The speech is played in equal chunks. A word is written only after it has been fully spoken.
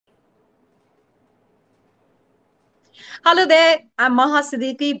Hello there, I'm Maha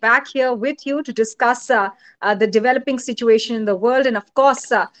Siddiqui back here with you to discuss the developing situation in the world. And of course,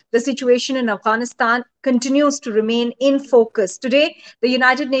 the situation in Afghanistan continues to remain in focus. Today, the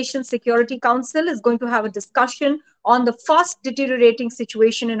United Nations Security Council is going to have a discussion on the fast deteriorating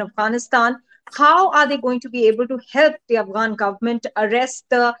situation in Afghanistan. How are they going to be able to help the Afghan government arrest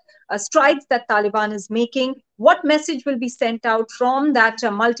the strides that Taliban is making? What message will be sent out from that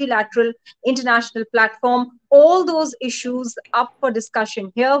multilateral international platform? All those issues up for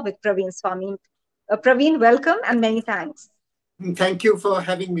discussion here with Praveen Swami. Praveen, welcome and many thanks. Thank you for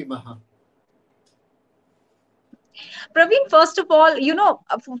having me, Maha. Praveen, first of all,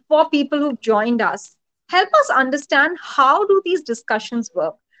 for people who've joined us, help us understand how do these discussions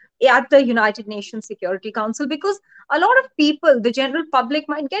work at the United Nations Security Council? Because a lot of people, the general public,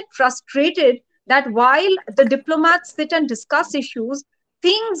 might get frustrated that while the diplomats sit and discuss issues,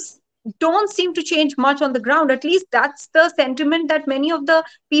 things don't seem to change much on the ground. At least that's the sentiment that many of the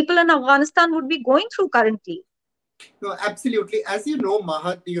people in Afghanistan would be going through currently. No, absolutely. As you know,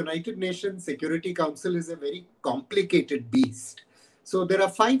 Maha, the United Nations Security Council is a very complicated beast. So there are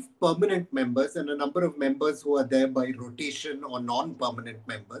five permanent members and a number of members who are there by rotation or non-permanent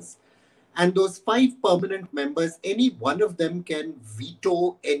members. And those five permanent members, any one of them can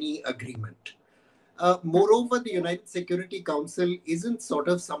veto any agreement. Moreover, the United Security Council isn't sort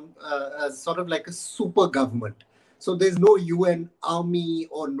of like a super government. So there's no UN army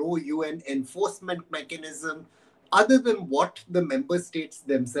or no UN enforcement mechanism other than what the member states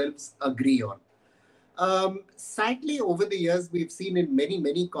themselves agree on. Sadly, over the years, we've seen in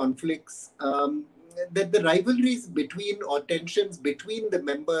many conflicts that the rivalries between or tensions between the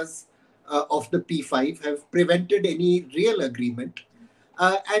members of the P5 have prevented any real agreement.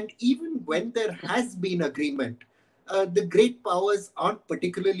 And even when there has been agreement, the great powers aren't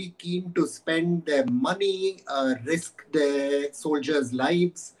particularly keen to spend their money, risk their soldiers'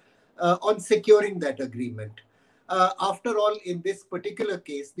 lives on securing that agreement. After all, in this particular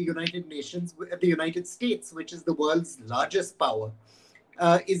case, the United States, which is the world's largest power,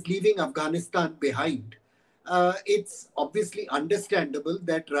 is leaving Afghanistan behind. It's obviously understandable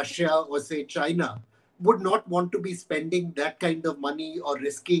that Russia or, say, China would not want to be spending that kind of money or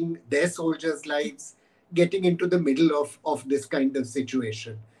risking their soldiers' lives getting into the middle of this kind of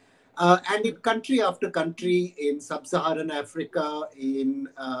situation. And in country after country, in sub-Saharan Africa, in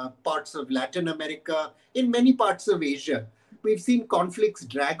parts of Latin America, in many parts of Asia, we've seen conflicts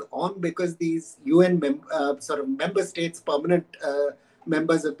drag on because these sort of member states, permanent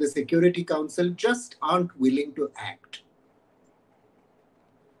members of the Security Council, just aren't willing to act.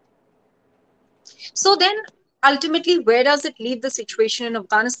 So then, ultimately, where does it leave the situation in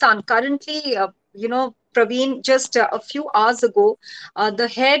Afghanistan? Currently, Praveen, just a few hours ago, the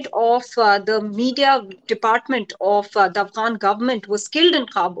head of the media department of the Afghan government was killed in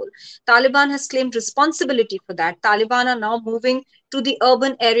Kabul. Taliban has claimed responsibility for that. Taliban are now moving to the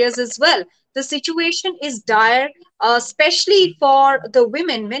urban areas as well. The situation is dire, especially for the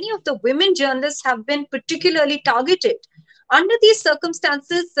women. Many of the women journalists have been particularly targeted. Under these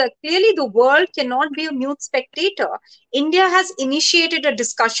circumstances, clearly the world cannot be a mute spectator. India has initiated a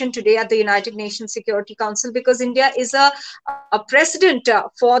discussion today at the United Nations Security Council because India is a president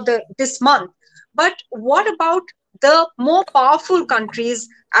for this month. But what about the more powerful countries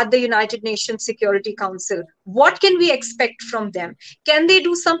at the United Nations Security Council? What can we expect from them? Can they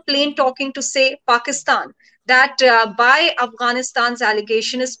do some plain talking to, say, Pakistan, that by Afghanistan's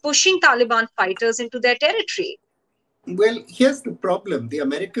allegation is pushing Taliban fighters into their territory? Well, here's the problem. The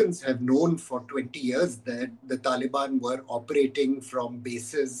Americans have known for 20 years that the Taliban were operating from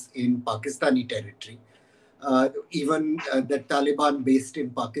bases in Pakistani territory. Even the Taliban based in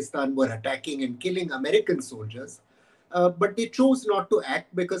Pakistan were attacking and killing American soldiers. But they chose not to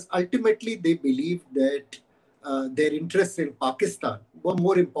act because ultimately they believed that their interests in Pakistan were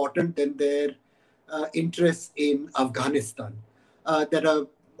more important than their interests in Afghanistan. That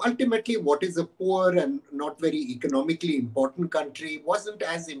ultimately what is a poor and not very economically important country wasn't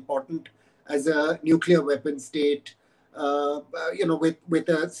as important as a nuclear weapon state, with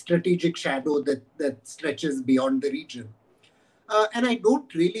a strategic shadow that stretches beyond the region. And I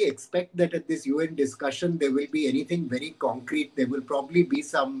don't really expect that at this UN discussion there will be anything very concrete. There will probably be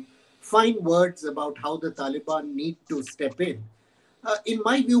some fine words about how the Taliban need to step in. In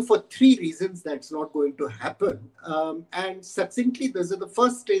my view, for three reasons, that's not going to happen. And succinctly, the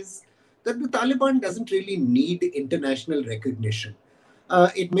first is that the Taliban doesn't really need international recognition.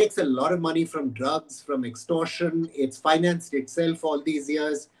 It makes a lot of money from drugs, from extortion. It's financed itself all these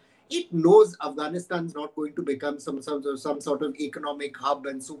years. It knows Afghanistan's not going to become some sort of economic hub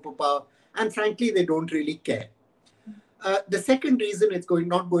and superpower. And frankly, they don't really care. The second reason it's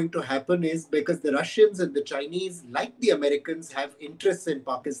not going to happen is because the Russians and the Chinese, like the Americans, have interests in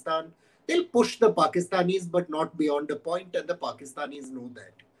Pakistan. They'll push the Pakistanis, but not beyond a point, and the Pakistanis know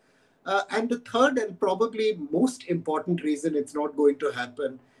that. And the third and probably most important reason it's not going to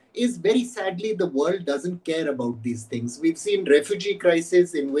happen is, very sadly, the world doesn't care about these things. We've seen refugee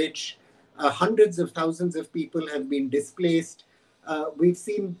crises in which hundreds of thousands of people have been displaced. We've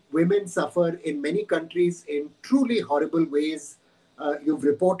seen women suffer in many countries in truly horrible ways. You've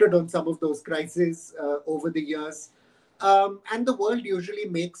reported on some of those crises over the years. And the world usually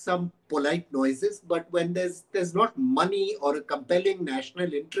makes some polite noises, but when there's not money or a compelling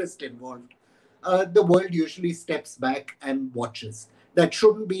national interest involved, the world usually steps back and watches. That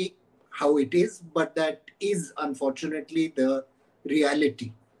shouldn't be how it is, but that is unfortunately the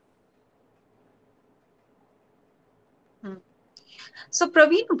reality. Hmm. So,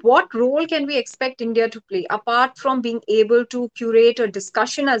 Praveen, what role can we expect India to play apart from being able to curate a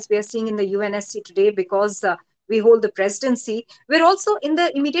discussion as we are seeing in the UNSC today? Because we hold the presidency, we're also in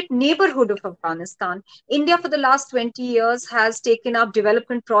the immediate neighborhood of Afghanistan. India, for the last 20 years, has taken up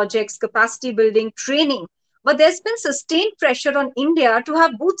development projects, capacity building, training. But there's been sustained pressure on India to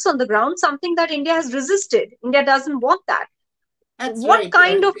have boots on the ground, something that India has resisted. India doesn't want that. That's What right.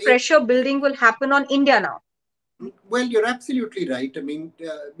 kind of pressure building will happen on India now? Well, you're absolutely right. I mean,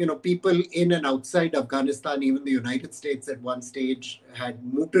 people in and outside Afghanistan, even the United States at one stage had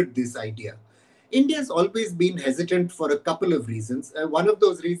mooted this idea. India has always been hesitant for a couple of reasons. One of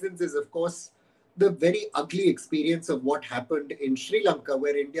those reasons is, of course, the very ugly experience of what happened in Sri Lanka,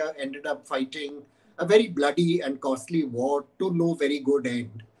 where India ended up fighting a very bloody and costly war to no very good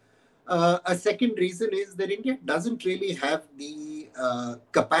end. A second reason is that India doesn't really have the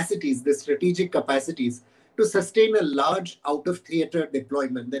capacities, the strategic capacities, to sustain a large out of theater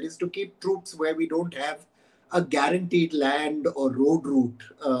deployment. That is, to keep troops where we don't have a guaranteed land or road route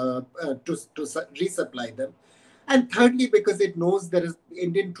to resupply them. And thirdly, because it knows that an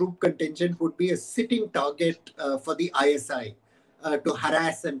Indian troop contingent would be a sitting target for the ISI to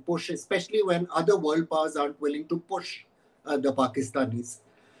harass and push, especially when other world powers aren't willing to push the Pakistanis.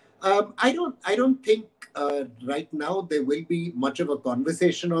 I don't think right now there will be much of a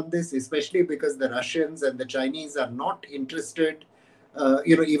conversation on this, especially because the Russians and the Chinese are not interested.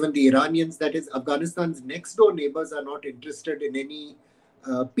 Even the Iranians, that is Afghanistan's next door neighbors, are not interested in any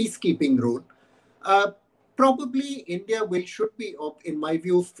peacekeeping role. Uh, Probably India should be, in my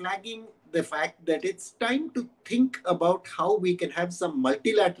view, flagging the fact that it's time to think about how we can have some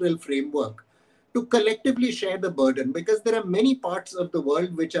multilateral framework to collectively share the burden, because there are many parts of the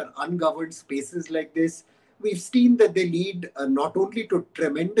world which are ungoverned spaces like this. We've seen that they lead not only to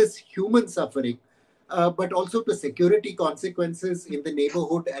tremendous human suffering, but also to security consequences in the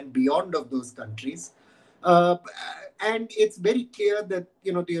neighborhood and beyond of those countries. Uh, and it's very clear that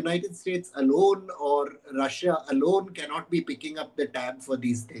the United States alone or Russia alone cannot be picking up the tab for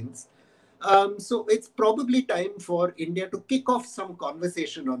these things. So it's probably time for India to kick off some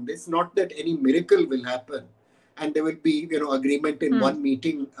conversation on this. Not that any miracle will happen and there will be agreement in Hmm. one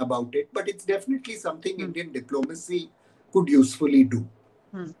meeting about it, but it's definitely something Hmm. Indian diplomacy could usefully do.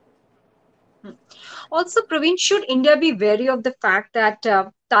 Hmm. Hmm. Also, Praveen, should India be wary of the fact that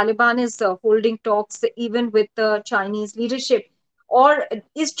Taliban is holding talks even with the Chinese leadership? Or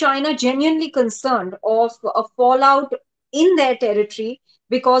is China genuinely concerned of a fallout in their territory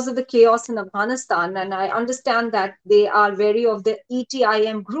because of the chaos in Afghanistan? And I understand that they are wary of the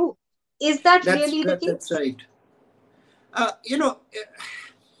ETIM group. Is that That's really the that, that's case? right. Uh, you know,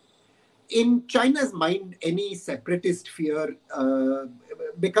 in China's mind, any separatist fear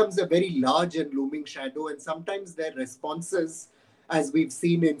becomes a very large and looming shadow, and sometimes their responses, as we've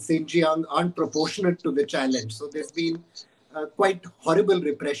seen in Xinjiang, aren't proportionate to the challenge. So there's been quite horrible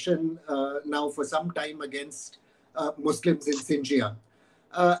repression now for some time against Muslims in Xinjiang.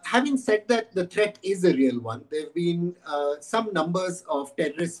 Having said that, the threat is a real one. There have been some numbers of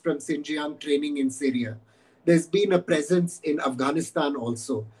terrorists from Xinjiang training in Syria. There's been a presence in Afghanistan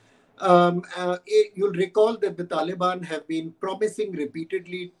also. You'll recall that the Taliban have been promising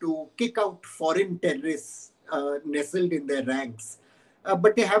repeatedly to kick out foreign terrorists nestled in their ranks.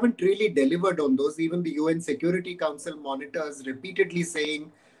 But they haven't really delivered on those. Even the UN Security Council monitors repeatedly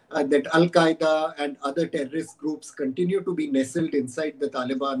saying that Al Qaeda and other terrorist groups continue to be nestled inside the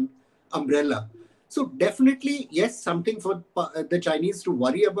Taliban umbrella. So, definitely, yes, something for the Chinese to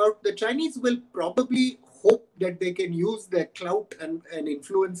worry about. The Chinese will probably hope that they can use their clout and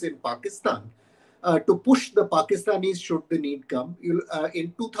influence in Pakistan to push the Pakistanis should the need come.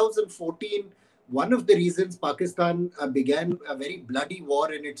 In 2014, one of the reasons Pakistan began a very bloody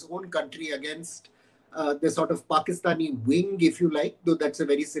war in its own country against the sort of Pakistani wing, if you like, though that's a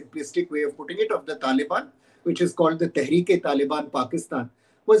very simplistic way of putting it, of the Taliban, which is called the Tehreek-e-Taliban Pakistan,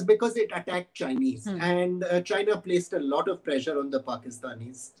 was because it attacked Chinese. And China placed a lot of pressure on the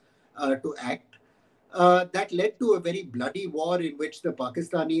Pakistanis to act. That led to a very bloody war in which the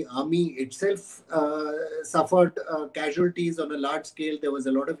Pakistani army itself suffered casualties on a large scale. There was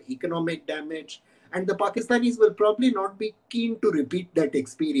a lot of economic damage, and the Pakistanis will probably not be keen to repeat that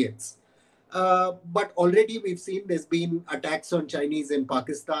experience. But already we've seen there's been attacks on Chinese in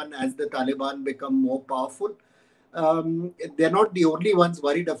Pakistan as the Taliban become more powerful. They're not the only ones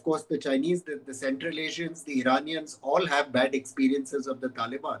worried. Of course, the Chinese, the Central Asians, the Iranians all have bad experiences of the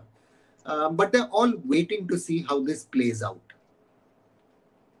Taliban. But they're all waiting to see how this plays out.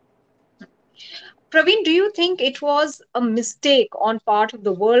 Praveen, do you think it was a mistake on part of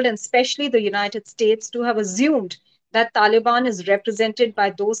the world and especially the United States to have assumed that Taliban is represented by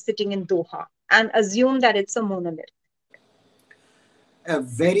those sitting in Doha and assume that it's a monolith? A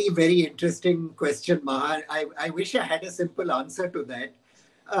very, very interesting question, Maha. I wish I had a simple answer to that.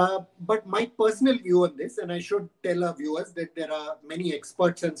 But my personal view on this, and I should tell our viewers that there are many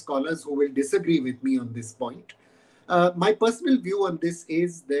experts and scholars who will disagree with me on this point. My personal view on this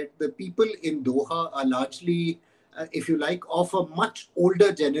is that the people in Doha are largely, if you like, of a much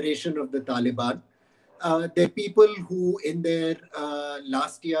older generation of the Taliban. They're people who, in their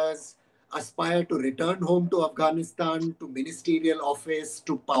last years, aspire to return home to Afghanistan, to ministerial office,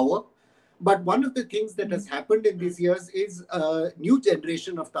 to power. But one of the things that has happened in these years is a new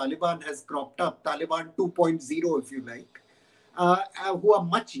generation of Taliban has cropped up, Taliban 2.0, if you like, who are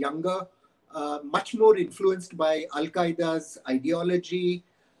much younger, much more influenced by Al Qaeda's ideology,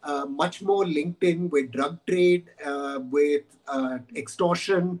 much more linked in with drug trade, with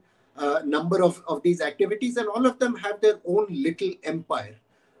extortion, number of these activities, and all of them have their own little empire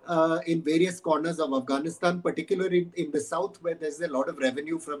in various corners of Afghanistan, particularly in the south, where there's a lot of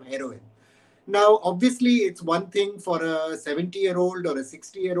revenue from heroin. Now, obviously, it's one thing for a 70-year-old or a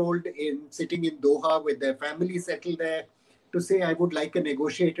 60-year-old in sitting in Doha with their family settled there to say, I would like a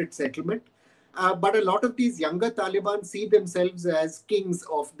negotiated settlement. But a lot of these younger Taliban see themselves as kings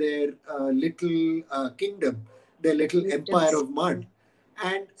of their little kingdom, their little empire of mud,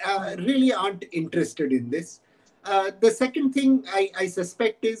 and really aren't interested in this. The second thing I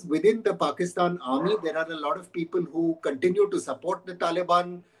suspect is within the Pakistan army, there are a lot of people who continue to support the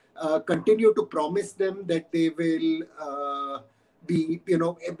Taliban, continue to promise them that they will be,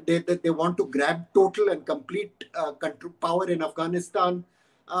 they want to grab total and complete power in Afghanistan,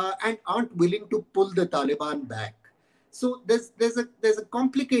 and aren't willing to pull the Taliban back. So there's a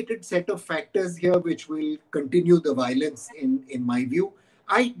complicated set of factors here which will continue the violence in my view.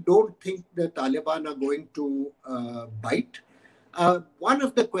 I don't think the Taliban are going to bite. One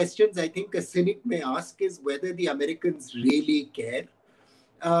of the questions I think a cynic may ask is whether the Americans really care.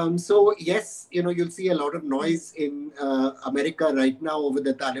 So yes, you'll see a lot of noise in America right now over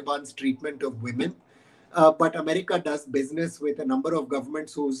the Taliban's treatment of women. But America does business with a number of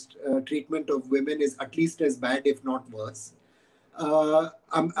governments whose treatment of women is at least as bad, if not worse.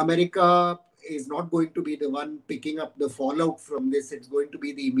 America is not going to be the one picking up the fallout from this. It's going to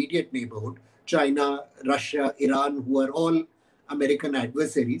be the immediate neighborhood, China, Russia, Iran, who are all American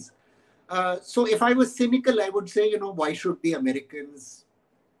adversaries. So if I was cynical, I would say, why should the Americans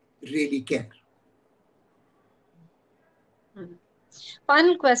really care?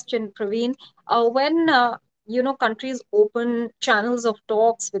 Final question, Praveen. When countries open channels of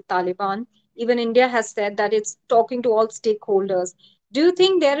talks with Taliban, even India has said that it's talking to all stakeholders. Do you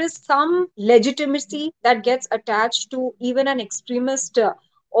think there is some legitimacy that gets attached to even an extremist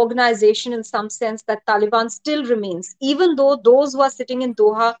organization in some sense that Taliban still remains, even though those who are sitting in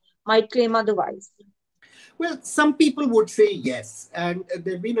Doha might claim otherwise? Well, some people would say yes. And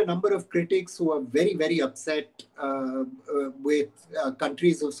there have been a number of critics who are very, very upset with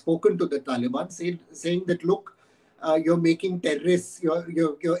countries who've spoken to the Taliban, saying that, look, you're making terrorists,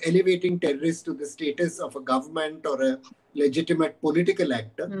 you're elevating terrorists to the status of a government or a legitimate political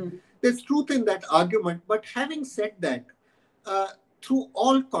actor. There's truth in that argument. But having said that, through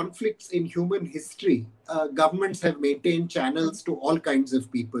all conflicts in human history, governments have maintained channels to all kinds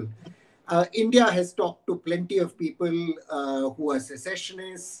of people. India has talked to plenty of people who are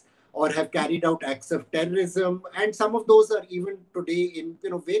secessionists or have carried out acts of terrorism, and some of those are even today in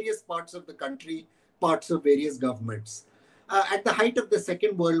various parts of the country, parts of various governments. At the height of the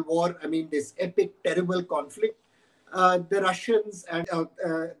Second World War, I mean, this epic, terrible conflict, the Russians and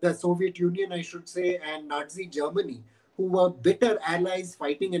the Soviet Union, I should say, and Nazi Germany, who were bitter allies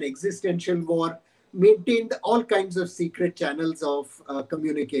fighting an existential war, maintained all kinds of secret channels of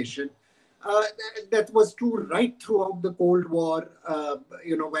communication. That was true right throughout the Cold War,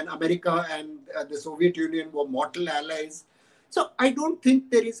 when America and the Soviet Union were mortal allies. So I don't think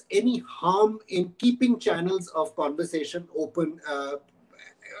there is any harm in keeping channels of conversation open,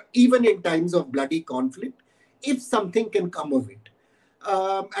 even in times of bloody conflict, if something can come of it.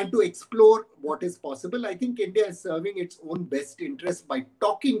 And to explore what is possible, I think India is serving its own best interest by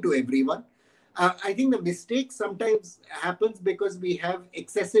talking to everyone. I think the mistake sometimes happens because we have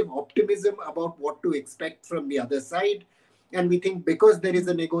excessive optimism about what to expect from the other side. And we think because there is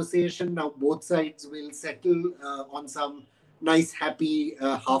a negotiation, now both sides will settle on some nice, happy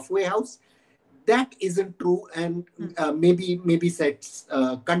halfway house. That isn't true, and maybe sets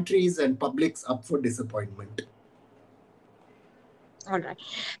countries and publics up for disappointment. All right.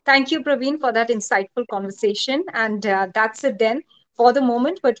 Thank you, Praveen, for that insightful conversation. And that's it then for the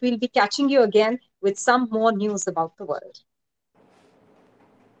moment, but we'll be catching you again with some more news about the world.